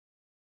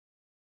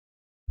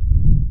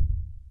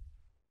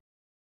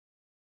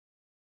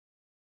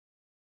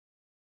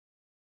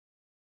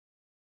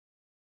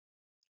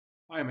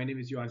Hi, my name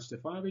is Ioan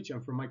Stefanovici.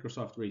 I'm from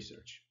Microsoft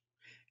Research.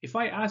 If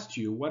I asked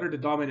you what are the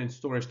dominant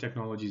storage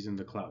technologies in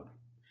the cloud,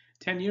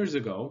 10 years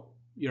ago,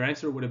 your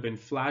answer would have been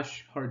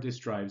flash, hard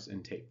disk drives,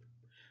 and tape.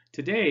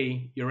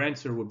 Today, your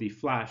answer would be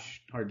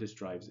flash, hard disk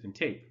drives, and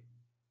tape.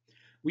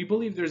 We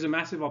believe there's a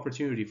massive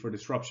opportunity for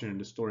disruption in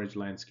the storage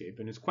landscape,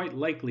 and it's quite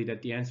likely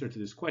that the answer to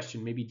this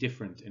question may be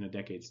different in a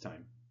decade's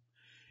time.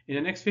 In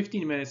the next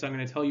 15 minutes, I'm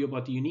going to tell you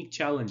about the unique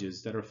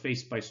challenges that are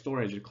faced by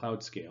storage at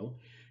cloud scale,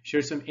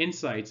 share some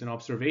insights and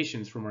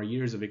observations from our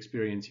years of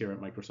experience here at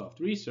Microsoft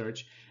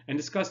Research, and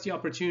discuss the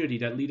opportunity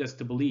that lead us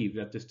to believe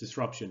that this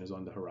disruption is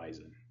on the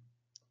horizon.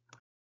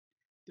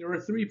 There are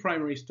three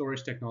primary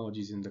storage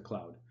technologies in the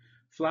cloud: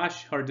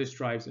 flash, hard disk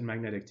drives, and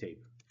magnetic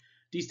tape.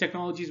 These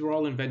technologies were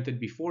all invented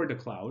before the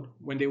cloud,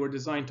 when they were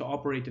designed to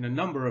operate in a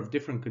number of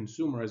different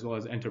consumer as well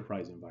as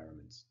enterprise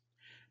environments.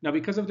 Now,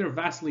 because of their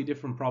vastly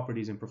different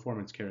properties and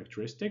performance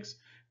characteristics,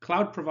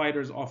 cloud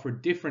providers offer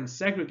different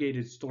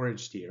segregated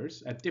storage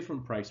tiers at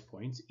different price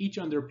points, each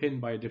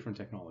underpinned by a different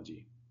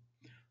technology.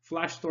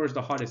 Flash stores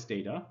the hottest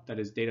data, that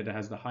is, data that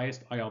has the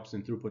highest IOPS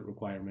and throughput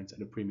requirements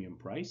at a premium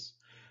price.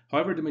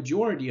 However, the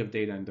majority of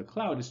data in the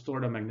cloud is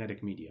stored on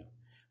magnetic media,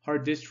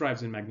 hard disk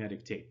drives and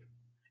magnetic tape.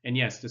 And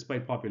yes,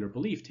 despite popular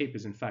belief, tape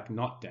is in fact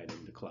not dead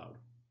in the cloud.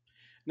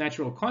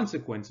 Natural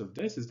consequence of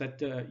this is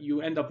that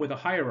you end up with a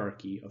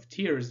hierarchy of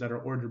tiers that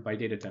are ordered by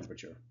data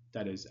temperature,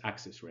 that is,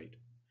 access rate.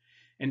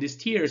 And these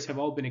tiers have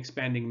all been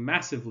expanding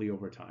massively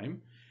over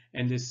time,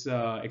 and this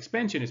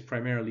expansion is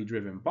primarily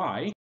driven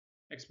by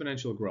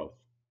exponential growth.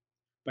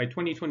 By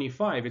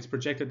 2025, it's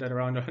projected that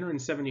around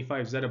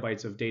 175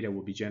 zettabytes of data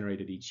will be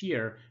generated each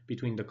year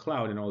between the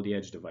cloud and all the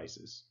edge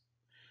devices.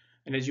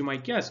 And as you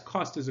might guess,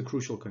 cost is a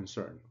crucial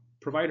concern.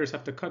 Providers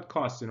have to cut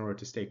costs in order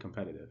to stay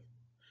competitive.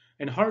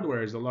 And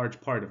hardware is a large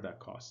part of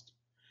that cost.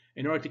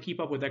 In order to keep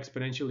up with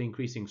exponentially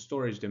increasing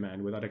storage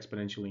demand without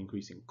exponentially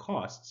increasing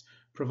costs,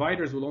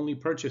 providers will only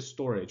purchase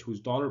storage whose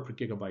dollar per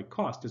gigabyte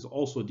cost is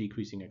also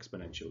decreasing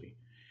exponentially,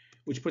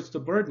 which puts the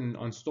burden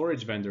on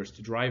storage vendors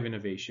to drive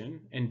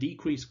innovation and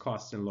decrease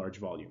costs in large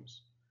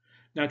volumes.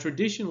 Now,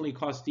 traditionally,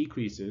 cost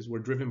decreases were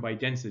driven by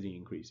density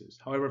increases.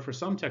 However, for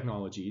some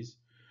technologies,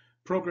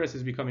 progress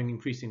is becoming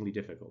increasingly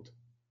difficult.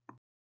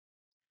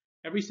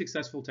 Every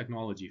successful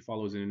technology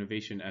follows an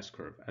innovation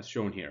S-curve, as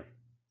shown here.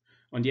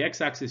 On the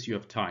x-axis, you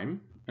have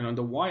time, and on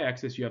the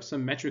y-axis, you have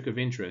some metric of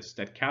interest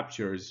that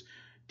captures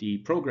the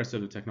progress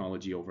of the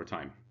technology over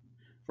time.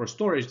 For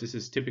storage, this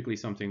is typically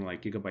something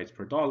like gigabytes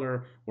per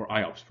dollar or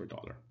IOPS per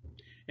dollar.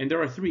 And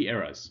there are three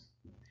eras.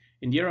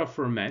 In the era of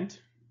ferment,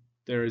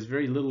 there is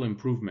very little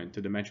improvement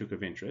to the metric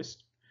of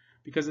interest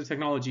because the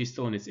technology is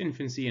still in its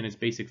infancy and its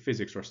basic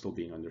physics are still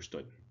being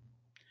understood.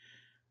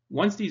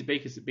 Once these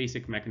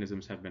basic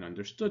mechanisms have been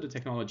understood, the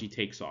technology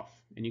takes off,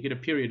 and you get a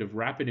period of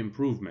rapid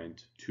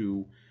improvement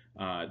to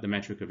the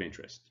metric of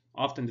interest.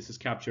 Often this is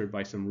captured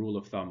by some rule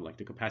of thumb, like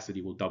the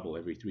capacity will double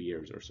every 3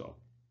 years or so.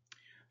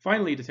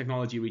 Finally, the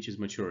technology reaches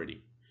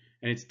maturity,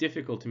 and it's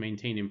difficult to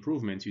maintain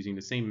improvements using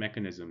the same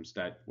mechanisms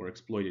that were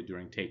exploited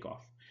during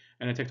takeoff,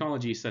 and the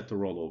technology is set to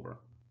roll over.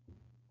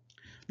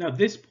 Now,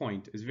 this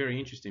point is very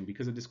interesting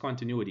because a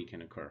discontinuity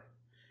can occur.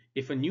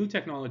 If a new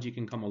technology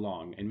can come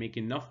along and make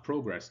enough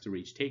progress to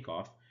reach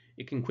takeoff,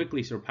 it can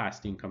quickly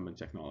surpass the incumbent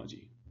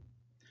technology.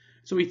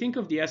 So we think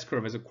of the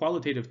S-curve as a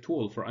qualitative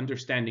tool for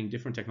understanding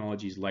different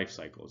technologies' life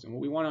cycles. And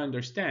what we want to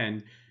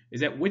understand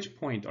is at which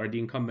point are the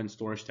incumbent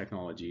storage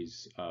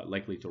technologies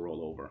likely to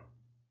roll over.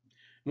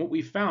 And what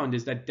we found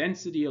is that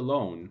density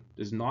alone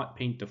does not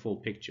paint the full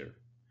picture.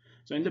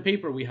 So in the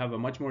paper, we have a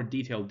much more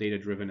detailed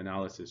data-driven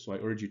analysis, so I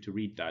urge you to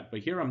read that. But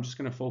here I'm just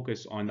going to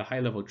focus on the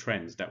high-level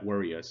trends that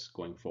worry us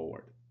going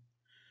forward.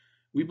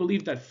 We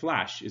believe that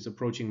flash is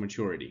approaching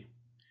maturity.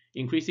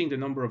 Increasing the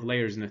number of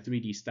layers in a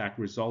 3D stack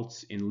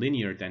results in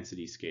linear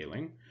density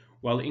scaling,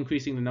 while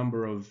increasing the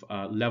number of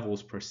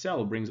levels per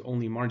cell brings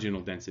only marginal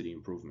density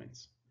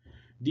improvements.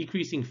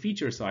 Decreasing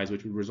feature size,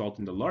 which would result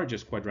in the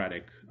largest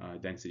quadratic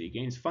density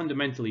gains,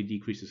 fundamentally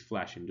decreases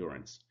flash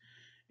endurance.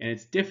 And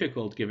it's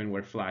difficult, given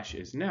where flash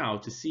is now,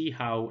 to see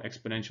how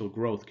exponential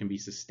growth can be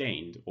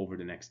sustained over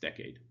the next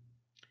decade.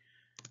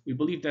 We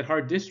believe that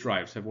hard disk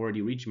drives have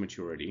already reached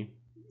maturity.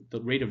 The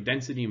rate of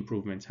density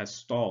improvements has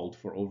stalled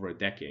for over a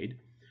decade,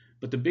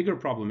 but the bigger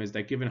problem is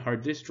that given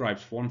hard disk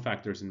drives' form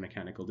factors and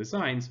mechanical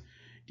designs,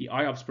 the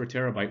IOPS per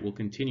terabyte will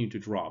continue to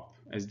drop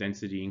as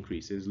density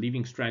increases,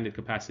 leaving stranded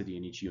capacity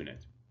in each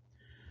unit.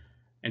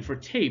 And for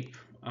tape,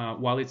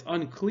 while it's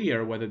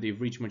unclear whether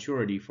they've reached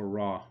maturity for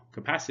raw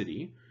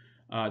capacity,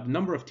 the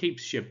number of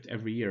tapes shipped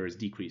every year is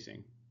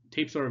decreasing.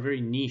 Tapes are a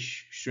very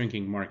niche,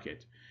 shrinking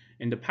market.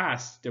 In the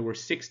past, there were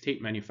 6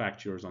 tape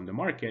manufacturers on the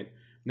market.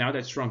 Now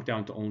that's shrunk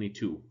down to only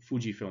 2,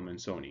 Fujifilm and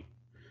Sony.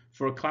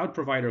 For a cloud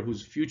provider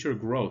whose future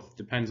growth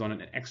depends on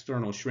an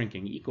external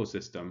shrinking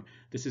ecosystem,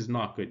 this is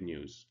not good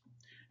news.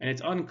 And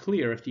it's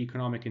unclear if the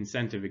economic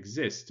incentive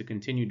exists to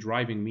continue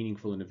driving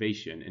meaningful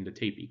innovation in the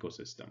tape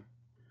ecosystem.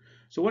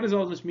 So what does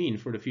all this mean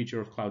for the future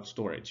of cloud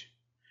storage?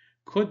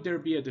 Could there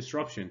be a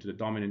disruption to the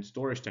dominant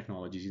storage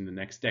technologies in the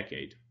next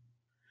decade?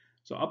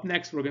 So up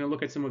next, we're going to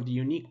look at some of the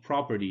unique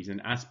properties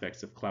and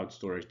aspects of cloud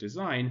storage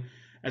design,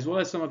 as well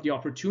as some of the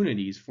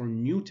opportunities for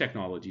new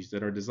technologies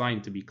that are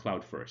designed to be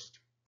cloud first.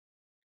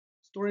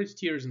 Storage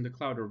tiers in the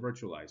cloud are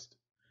virtualized.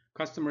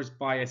 Customers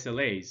buy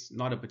SLAs,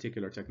 not a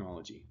particular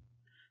technology.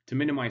 To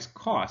minimize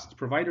cost,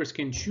 providers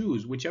can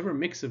choose whichever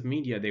mix of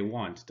media they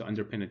want to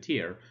underpin a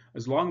tier,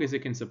 as long as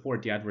it can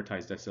support the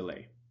advertised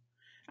SLA.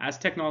 As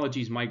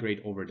technologies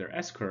migrate over their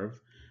S-curve,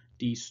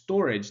 the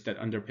storage that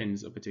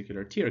underpins a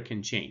particular tier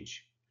can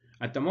change.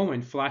 At the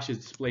moment, flash is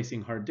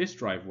displacing hard disk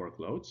drive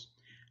workloads,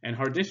 and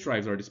hard disk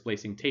drives are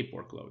displacing tape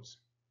workloads.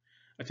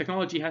 A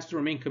technology has to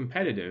remain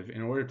competitive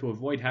in order to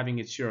avoid having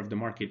its share of the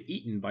market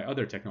eaten by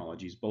other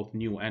technologies, both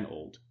new and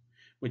old.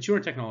 Mature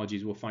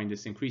technologies will find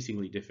this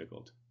increasingly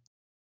difficult.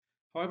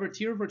 However,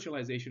 tier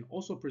virtualization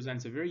also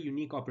presents a very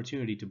unique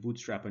opportunity to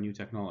bootstrap a new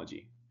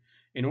technology.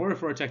 In order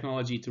for a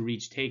technology to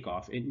reach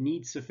takeoff, it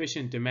needs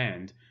sufficient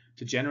demand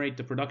to generate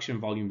the production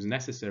volumes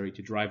necessary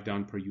to drive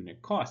down per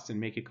unit costs and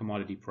make it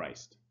commodity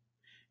priced.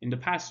 In the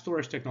past,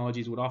 storage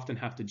technologies would often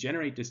have to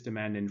generate this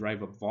demand and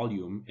drive up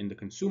volume in the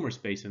consumer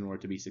space in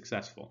order to be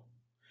successful.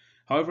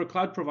 However,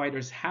 cloud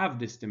providers have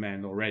this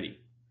demand already.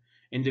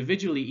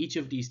 Individually, each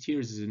of these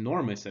tiers is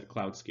enormous at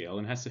cloud scale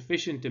and has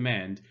sufficient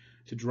demand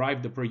to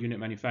drive the per unit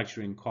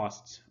manufacturing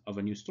costs of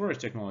a new storage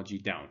technology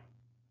down.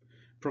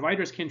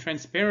 Providers can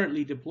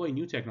transparently deploy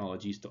new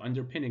technologies to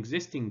underpin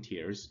existing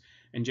tiers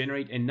and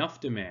generate enough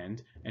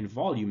demand and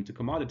volume to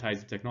commoditize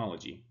the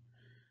technology.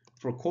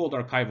 For cold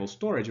archival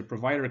storage, a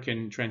provider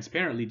can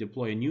transparently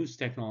deploy a new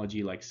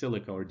technology like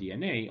silica or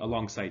DNA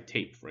alongside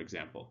tape, for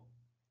example.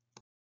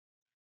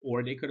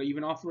 Or they could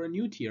even offer a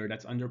new tier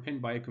that's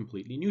underpinned by a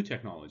completely new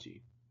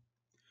technology.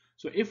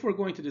 So if we're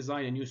going to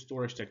design a new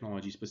storage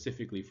technology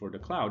specifically for the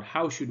cloud,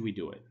 how should we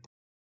do it?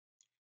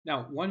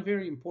 Now, one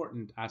very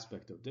important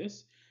aspect of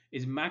this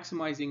is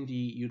maximizing the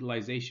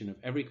utilization of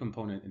every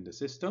component in the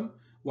system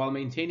while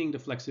maintaining the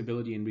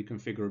flexibility and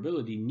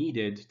reconfigurability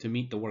needed to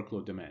meet the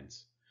workload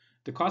demands.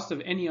 The cost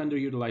of any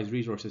underutilized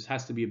resources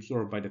has to be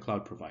absorbed by the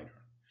cloud provider.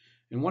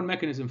 And one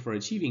mechanism for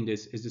achieving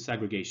this is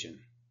disaggregation.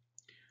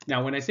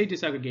 Now, when I say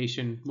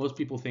disaggregation, most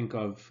people think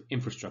of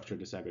infrastructure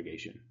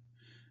disaggregation.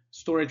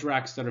 Storage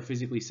racks that are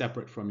physically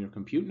separate from your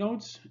compute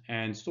nodes,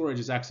 and storage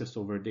is accessed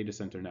over a data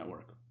center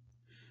network.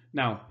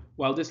 Now,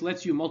 while this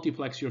lets you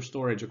multiplex your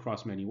storage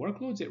across many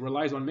workloads, it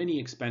relies on many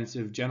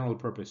expensive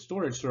general-purpose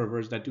storage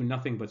servers that do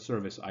nothing but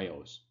service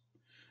IOs.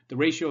 The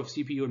ratio of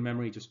CPU and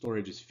memory to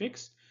storage is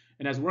fixed,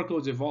 and as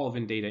workloads evolve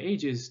in data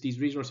ages, these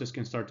resources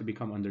can start to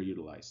become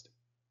underutilized.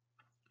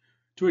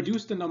 To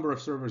reduce the number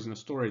of servers in a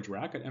storage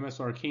rack, at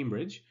MSR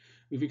Cambridge,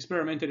 we've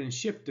experimented and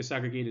shipped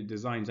disaggregated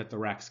designs at the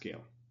rack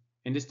scale.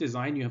 In this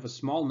design, you have a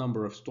small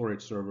number of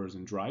storage servers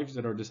and drives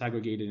that are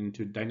disaggregated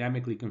into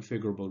dynamically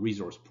configurable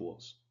resource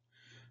pools.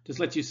 This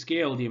lets you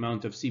scale the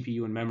amount of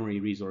CPU and memory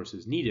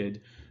resources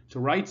needed to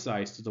right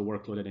size to the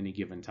workload at any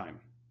given time.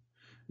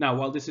 Now,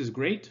 while this is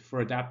great for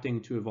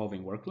adapting to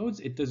evolving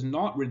workloads, it does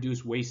not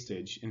reduce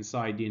wastage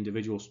inside the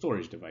individual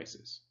storage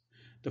devices.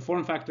 The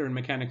form factor and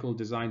mechanical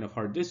design of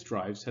hard disk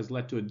drives has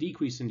led to a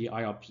decrease in the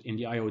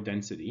I/O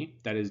density,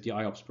 that is the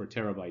IOPS per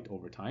terabyte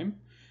over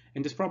time,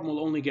 and this problem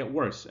will only get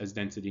worse as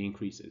density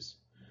increases.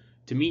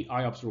 To meet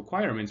IOPS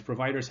requirements,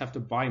 providers have to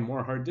buy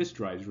more hard disk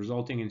drives,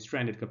 resulting in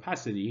stranded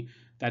capacity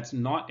that's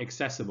not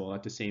accessible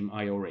at the same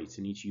I/O rates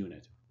in each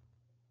unit.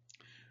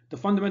 The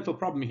fundamental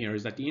problem here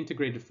is that the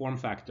integrated form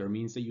factor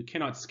means that you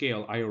cannot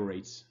scale I/O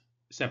rates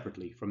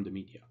separately from the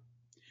media.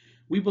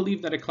 We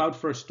believe that a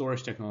cloud-first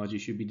storage technology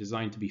should be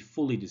designed to be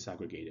fully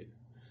disaggregated.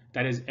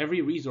 That is,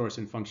 every resource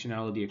and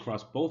functionality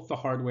across both the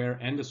hardware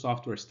and the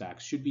software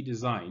stacks should be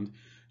designed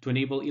to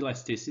enable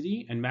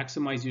elasticity and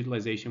maximize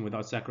utilization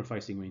without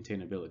sacrificing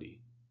maintainability.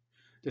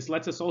 This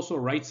lets us also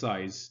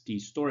right-size the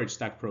storage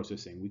stack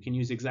processing. We can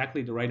use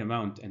exactly the right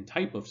amount and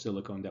type of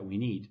silicon that we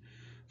need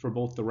for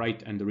both the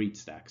write and the read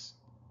stacks.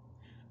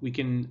 We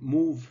can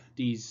move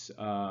these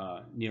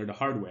near the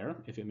hardware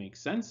if it makes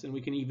sense, and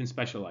we can even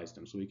specialize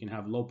them. So we can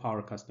have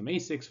low-power custom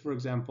ASICs, for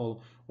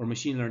example, or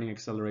machine learning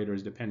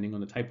accelerators depending on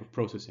the type of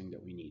processing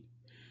that we need.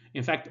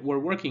 In fact, we're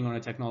working on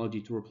a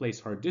technology to replace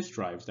hard disk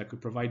drives that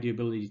could provide the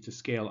ability to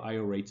scale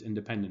I/O rates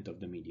independent of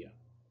the media.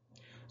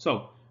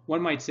 So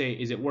one might say,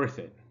 is it worth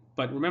it?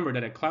 But remember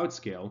that at cloud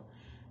scale,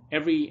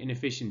 every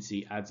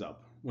inefficiency adds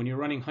up. When you're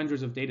running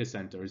hundreds of data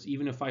centers,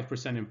 even a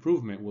 5%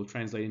 improvement will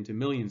translate into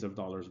millions of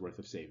dollars worth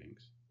of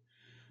savings.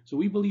 So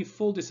we believe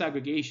full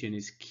disaggregation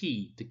is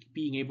key to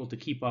being able to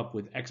keep up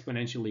with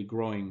exponentially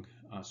growing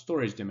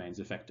storage demands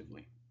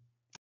effectively.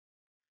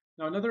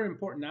 Now, another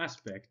important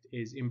aspect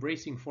is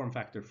embracing form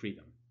factor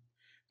freedom.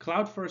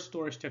 Cloud-first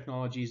storage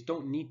technologies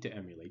don't need to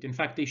emulate. In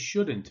fact, they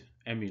shouldn't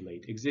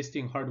emulate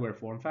existing hardware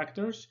form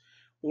factors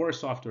or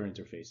software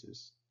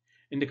interfaces.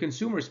 In the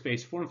consumer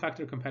space, form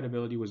factor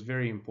compatibility was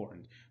very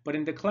important, but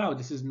in the cloud,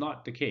 this is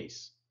not the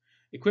case.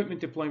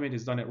 Equipment deployment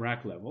is done at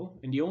rack level,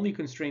 and the only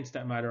constraints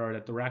that matter are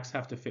that the racks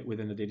have to fit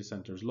within the data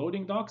center's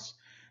loading docks,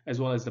 as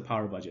well as the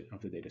power budget of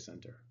the data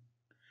center.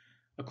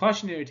 A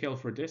cautionary tale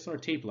for this are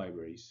tape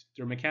libraries.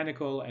 Their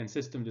mechanical and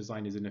system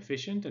design is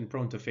inefficient and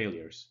prone to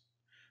failures.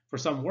 For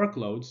some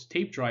workloads,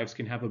 tape drives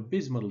can have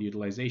abysmal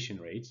utilization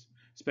rates,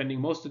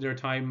 spending most of their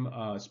time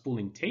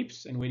spooling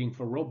tapes and waiting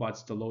for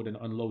robots to load and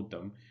unload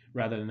them,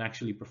 rather than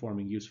actually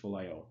performing useful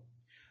I/O.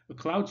 A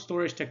cloud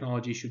storage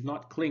technology should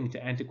not cling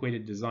to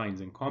antiquated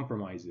designs and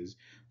compromises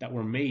that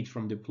were made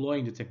from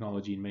deploying the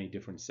technology in many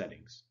different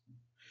settings.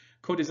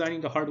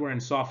 Co-designing the hardware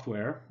and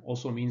software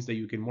also means that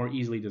you can more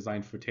easily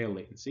design for tail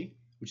latency,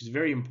 which is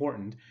very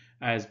important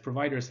as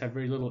providers have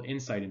very little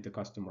insight into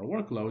customer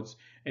workloads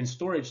and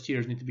storage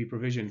tiers need to be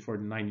provisioned for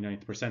the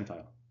 99th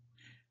percentile.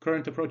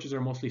 Current approaches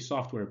are mostly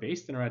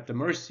software-based and are at the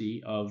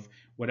mercy of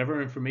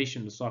whatever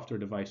information the software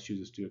device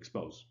chooses to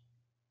expose.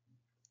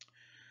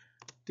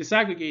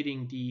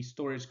 Disaggregating the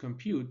storage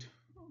compute,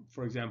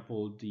 for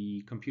example,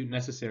 the compute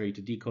necessary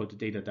to decode the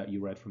data that you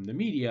read from the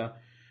media,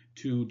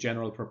 to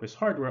general purpose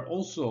hardware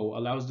also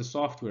allows the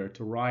software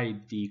to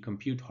ride the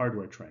compute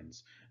hardware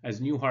trends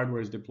as new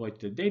hardware is deployed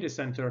to the data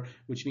center,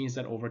 which means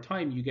that over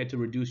time you get to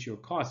reduce your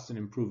costs and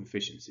improve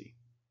efficiency.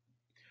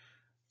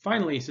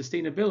 Finally,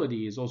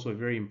 sustainability is also a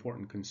very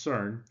important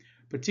concern,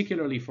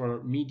 particularly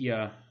for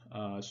media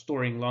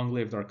storing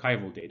long-lived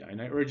archival data,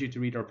 and I urge you to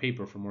read our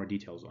paper for more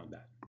details on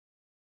that.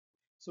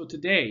 So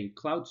today,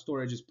 cloud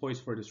storage is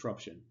poised for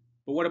disruption,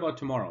 but what about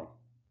tomorrow?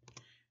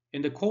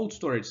 In the cold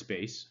storage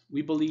space,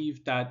 we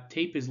believe that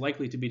tape is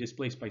likely to be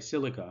displaced by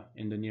silica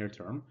in the near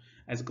term,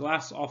 as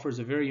glass offers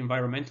a very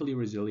environmentally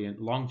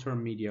resilient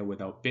long-term media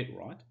without bit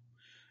rot.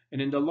 And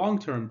in the long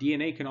term,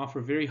 DNA can offer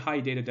very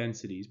high data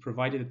densities,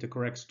 provided that the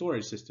correct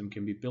storage system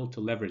can be built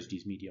to leverage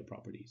these media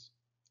properties.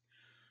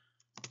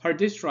 Hard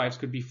disk drives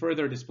could be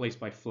further displaced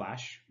by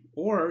flash,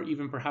 or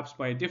even perhaps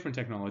by a different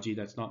technology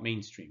that's not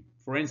mainstream.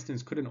 For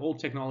instance, could an old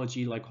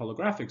technology like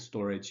holographic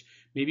storage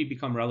maybe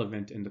become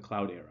relevant in the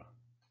cloud era?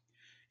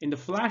 In the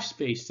flash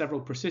space,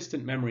 several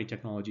persistent memory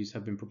technologies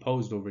have been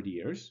proposed over the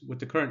years, with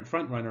the current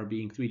frontrunner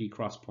being 3D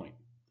XPoint.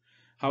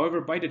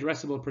 However, byte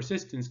addressable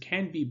persistence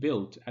can be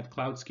built at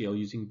cloud scale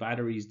using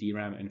batteries,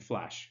 DRAM, and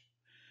flash.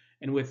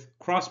 And with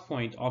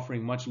XPoint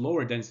offering much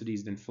lower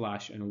densities than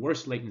flash and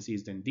worse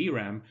latencies than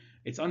DRAM,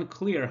 it's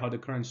unclear how the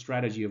current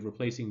strategy of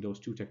replacing those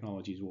two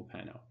technologies will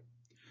pan out.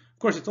 Of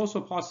course, it's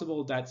also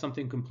possible that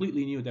something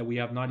completely new that we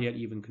have not yet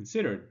even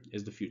considered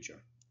is the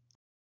future.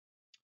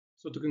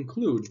 So to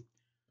conclude,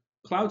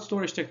 cloud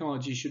storage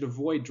technology should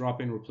avoid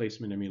drop-in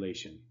replacement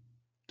emulation.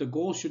 The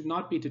goal should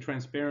not be to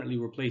transparently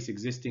replace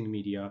existing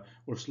media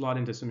or slot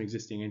into some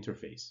existing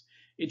interface.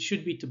 It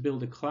should be to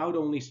build a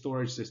cloud-only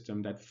storage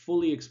system that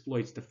fully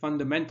exploits the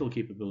fundamental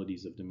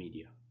capabilities of the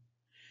media.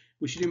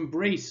 We should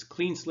embrace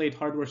clean slate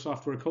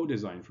hardware-software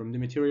co-design from the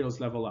materials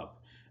level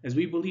up, as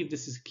we believe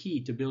this is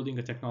key to building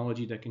a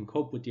technology that can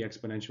cope with the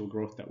exponential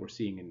growth that we're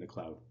seeing in the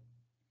cloud.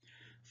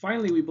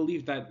 Finally, we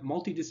believe that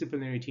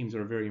multidisciplinary teams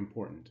are very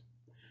important.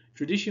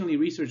 Traditionally,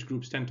 research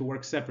groups tend to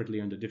work separately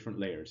on the different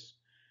layers.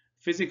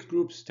 Physics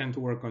groups tend to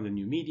work on the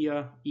new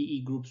media,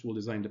 EE groups will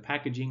design the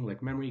packaging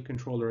like memory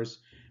controllers,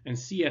 and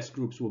CS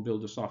groups will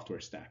build the software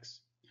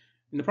stacks.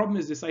 And the problem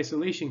is this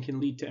isolation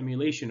can lead to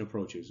emulation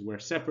approaches where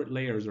separate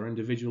layers are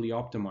individually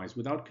optimized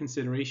without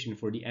consideration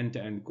for the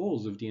end-to-end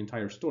goals of the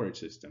entire storage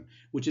system,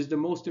 which is the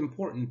most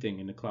important thing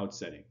in a cloud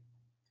setting.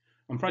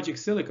 On Project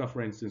Silica,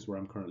 for instance, where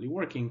I'm currently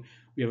working,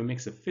 we have a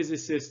mix of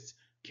physicists,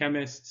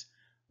 chemists,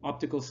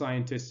 optical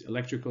scientists,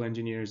 electrical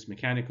engineers,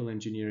 mechanical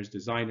engineers,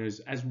 designers,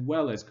 as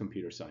well as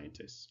computer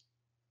scientists.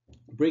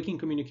 Breaking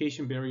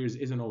communication barriers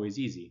isn't always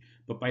easy,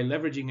 but by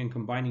leveraging and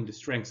combining the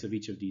strengths of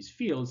each of these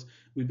fields,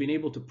 we've been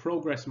able to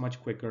progress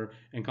much quicker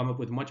and come up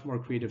with much more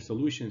creative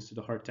solutions to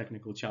the hard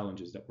technical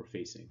challenges that we're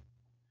facing.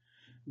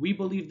 We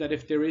believe that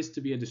if there is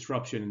to be a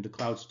disruption in the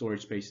cloud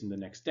storage space in the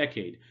next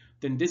decade,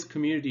 then this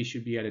community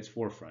should be at its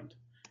forefront.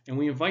 And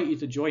we invite you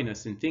to join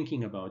us in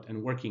thinking about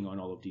and working on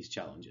all of these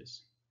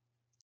challenges.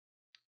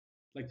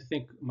 I'd like to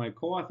thank my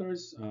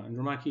co-authors,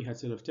 Andromachi,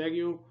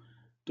 Chatzieleftheriou,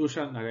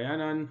 Dushyanth,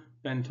 Narayanan,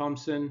 Benn,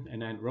 Thomsen,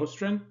 and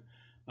Rowstron.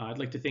 I'd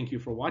like to thank you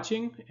for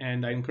watching,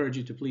 and I encourage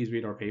you to please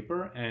read our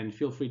paper, and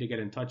feel free to get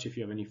in touch if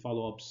you have any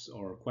follow-ups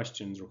or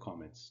questions or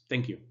comments.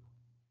 Thank you.